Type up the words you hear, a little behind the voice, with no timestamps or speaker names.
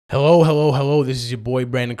Hello, hello, hello. This is your boy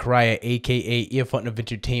Brandon Correia, aka Earfont of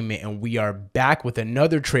Entertainment, and we are back with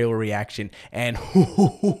another trailer reaction. And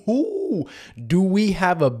do we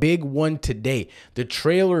have a big one today? The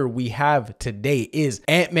trailer we have today is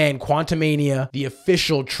Ant-Man Quantumania, the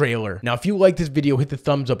official trailer. Now, if you like this video, hit the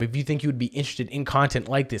thumbs up. If you think you would be interested in content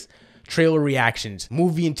like this, trailer reactions,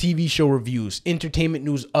 movie and TV show reviews, entertainment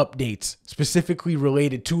news updates, specifically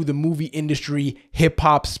related to the movie industry, hip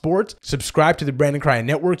hop, sports, subscribe to the Brandon Correia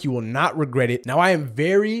Network. You will not regret it. Now, I am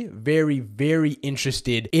very, very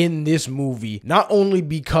interested in this movie, not only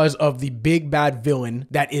because of the big bad villain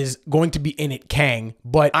that is going to be in it, Kang,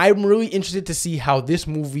 but I'm really interested to see how this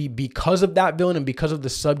movie, because of that villain and because of the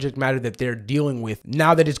subject matter that they're dealing with,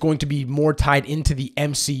 now that it's going to be more tied into the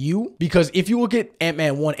MCU. Because if you look at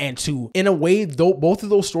Ant-Man 1 and 2, in a way, though, both of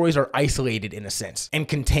those stories are isolated in a sense and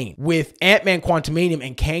contained. With Ant-Man Quantumania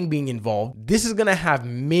and Kang being involved, this is going to have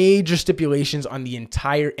major stipulations on the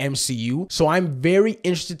entire MCU. So I'm very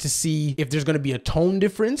interested to see if there's going to be a tone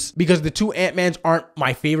difference, because the two Ant-Mans aren't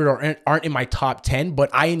my favorite or aren't in my top 10, but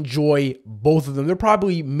I enjoy both of them. They're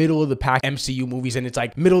probably middle of the pack MCU movies, and it's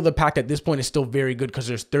like middle of the pack at this point is still very good because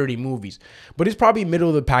there's 30 movies, but it's probably middle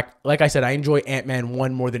of the pack. Like I said, I enjoy Ant-Man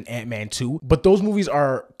 1 more than Ant-Man 2, but those movies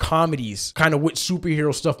are comedies kind of with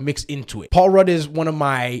superhero stuff mixed into it. Paul Rudd is one of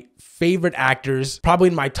my favorite actors, probably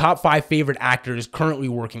in my top 5 favorite actors currently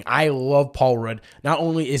working. I love Paul Rudd. Not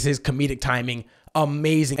only is his comedic timing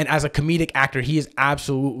amazing, and as a comedic actor, he is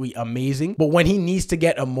absolutely amazing, but when he needs to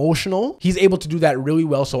get emotional, he's able to do that really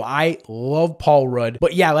well. So I love Paul Rudd.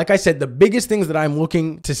 But yeah, like I said, the biggest things that I'm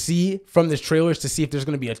looking to see from this trailer is to see if there's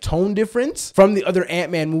going to be a tone difference from the other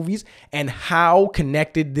Ant-Man movies and how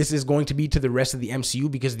connected this is going to be to the rest of the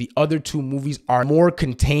MCU, because the other two movies are more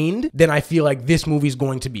contained than I feel like this movie is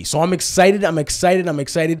going to be. So I'm excited.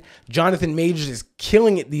 Jonathan Majors is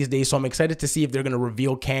killing it these days, so I'm excited to see if they're going to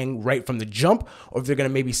reveal Kang right from the jump, or if they're going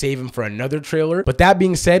to maybe save him for another trailer. But that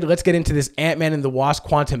being said, let's get into this Ant-Man and the Wasp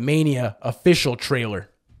Quantumania official trailer.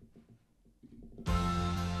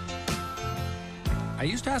 I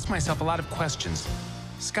used to ask myself a lot of questions.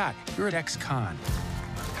 Scott, you're at ex-con.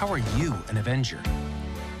 How are you an Avenger?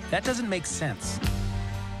 That doesn't make sense.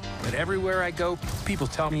 But everywhere I go, people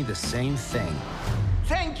tell me the same thing.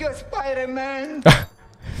 Thank you, Spider-Man.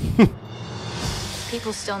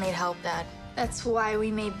 People still need help, Dad. That's why we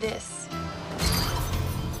made this.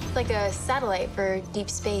 Like a satellite for deep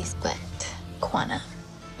space, but quanta.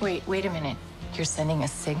 Wait a minute. You're sending a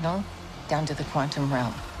signal down to the quantum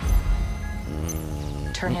realm.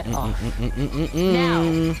 Turn it off. Now.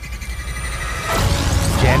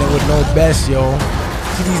 Janet would know best, yo.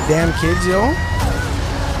 See these damn kids, yo?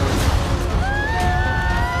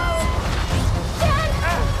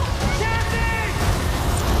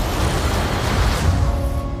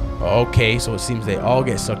 Okay, so it seems they all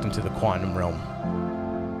get sucked into the quantum realm.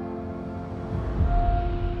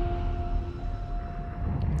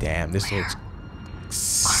 Damn, this looks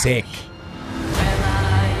sick.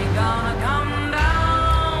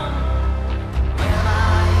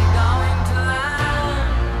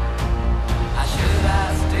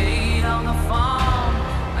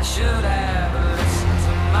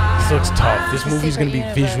 This looks tough. This movie's gonna be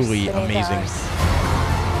visually amazing.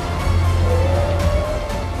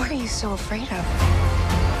 What are you so afraid of?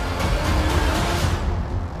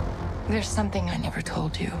 There's something I never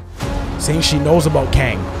told you. Saying she knows about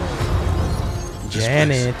Kang.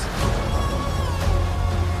 Janet.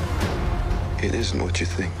 It isn't what you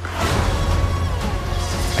think.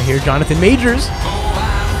 I hear Jonathan Majors.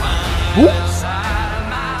 Ooh.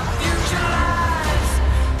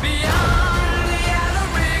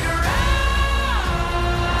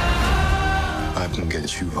 I can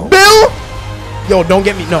get you home. Bill! Yo, don't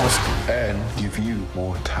get me. No. And give you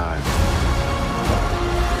more time.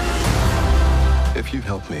 If you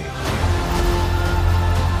help me.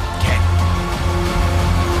 Okay.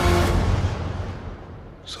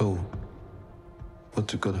 So,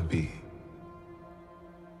 what's it gonna be?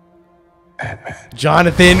 Ant-Man.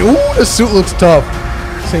 Jonathan. Ooh, the suit looks tough.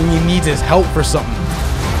 Saying he needs his help for something.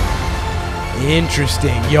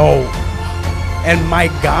 Interesting. Yo. And my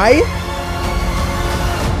guy?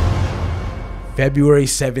 February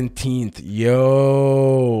 17th.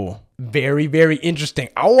 Yo. Very interesting.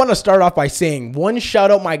 I want to start off by saying, one, shout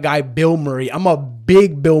out my guy Bill Murray. I'm a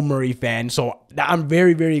big Bill Murray fan, so I'm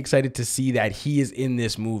very excited to see that he is in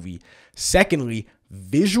this movie. Secondly,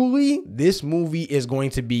 visually, this movie is going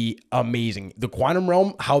to be amazing. The quantum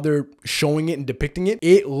realm, how they're showing it and depicting it,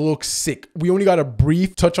 it looks sick. We only got a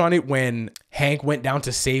brief touch on it when Hank went down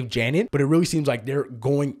to save Janet, but it really seems like they're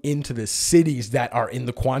going into the cities that are in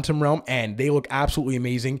the quantum realm, and they look absolutely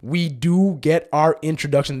amazing. We do get our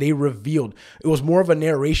introduction. They revealed it was more of a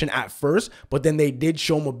narration at first, but then they did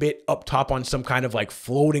show him a bit up top on some kind of like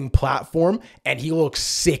floating platform, and he looks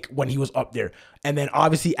sick when he was up there. And then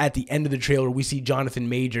obviously at the end of the trailer, we see Jonathan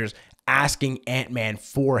Majors asking Ant-Man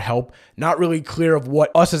for help. Not really clear of what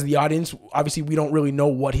us as the audience, obviously we don't really know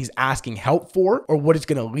what he's asking help for or what it's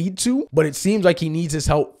going to lead to, but it seems like he needs his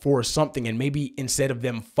help for something. And maybe instead of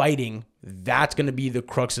them fighting, that's going to be the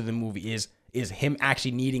crux of the movie, is him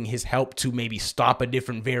actually needing his help to maybe stop a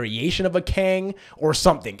different variation of a Kang or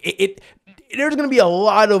something. There's going to be a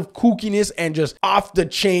lot of kookiness and just off the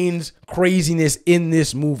chains craziness in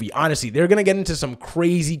this movie. Honestly, they're going to get into some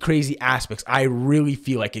crazy aspects. I really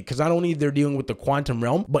feel like it, because not only they're dealing with the quantum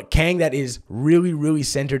realm, but Kang that is really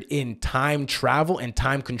centered in time travel and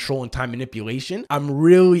time control and time manipulation. I'm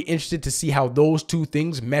really interested to see how those two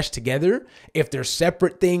things mesh together. If they're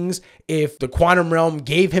separate things, if the quantum realm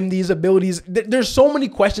gave him these abilities. There's so many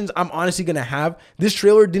questions I'm honestly going to have. This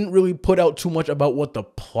trailer didn't really put out too much about what the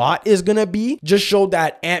plot is going to be. Just showed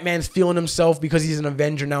that Ant-Man's feeling himself because he's an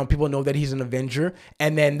Avenger now, and people know that he's an Avenger.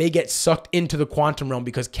 And then they get sucked into the quantum realm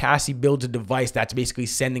because Cassie builds a device that's basically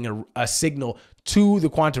sending a signal to the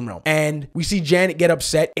quantum realm. And we see Janet get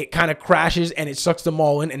upset. It kind of crashes and it sucks them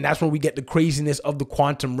all in. And that's when we get the craziness of the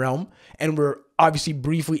quantum realm. And we're obviously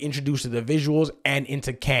briefly introduced to the visuals and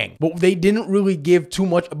into Kang. But they didn't really give too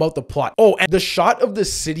much about the plot. Oh, and the shot of the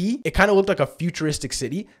city, it kind of looked like a futuristic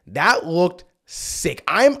city. That looked sick.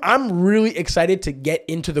 I'm really excited to get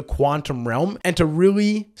into the quantum realm and to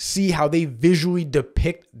really see how they visually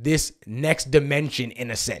depict this next dimension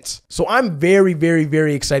in a sense. So I'm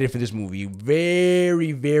very excited for this movie.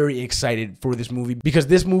 Very excited for this movie, because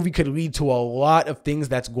this movie could lead to a lot of things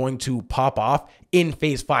that's going to pop off in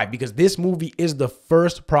phase 5, because this movie is the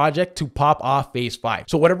first project to pop off phase 5.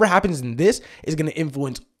 So whatever happens in this is going to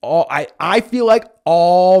influence all, I feel like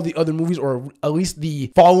all the other movies, or at least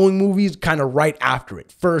the following movies kind of right after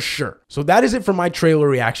it, for sure. So that is it for my trailer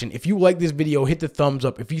reaction. If you like this video, hit the thumbs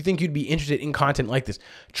up. If you think you'd be interested in content like this,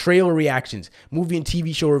 trailer reactions, movie and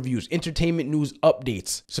TV show reviews, entertainment news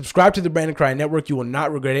updates, subscribe to the Brandon Correia Network. You will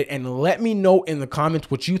not regret it. And let me know in the comments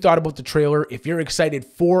what you thought about the trailer. If you're excited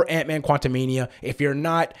for Ant-Man Quantumania, if you're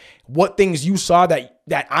not, what things you saw that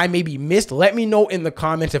I maybe missed. Let me know in the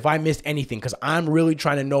comments if I missed anything, because I'm really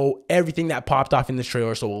trying to know everything that popped off in this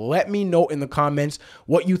trailer. So let me know in the comments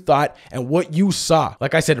what you thought and what you saw.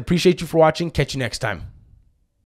 Like I said, appreciate you for watching. Catch you next time.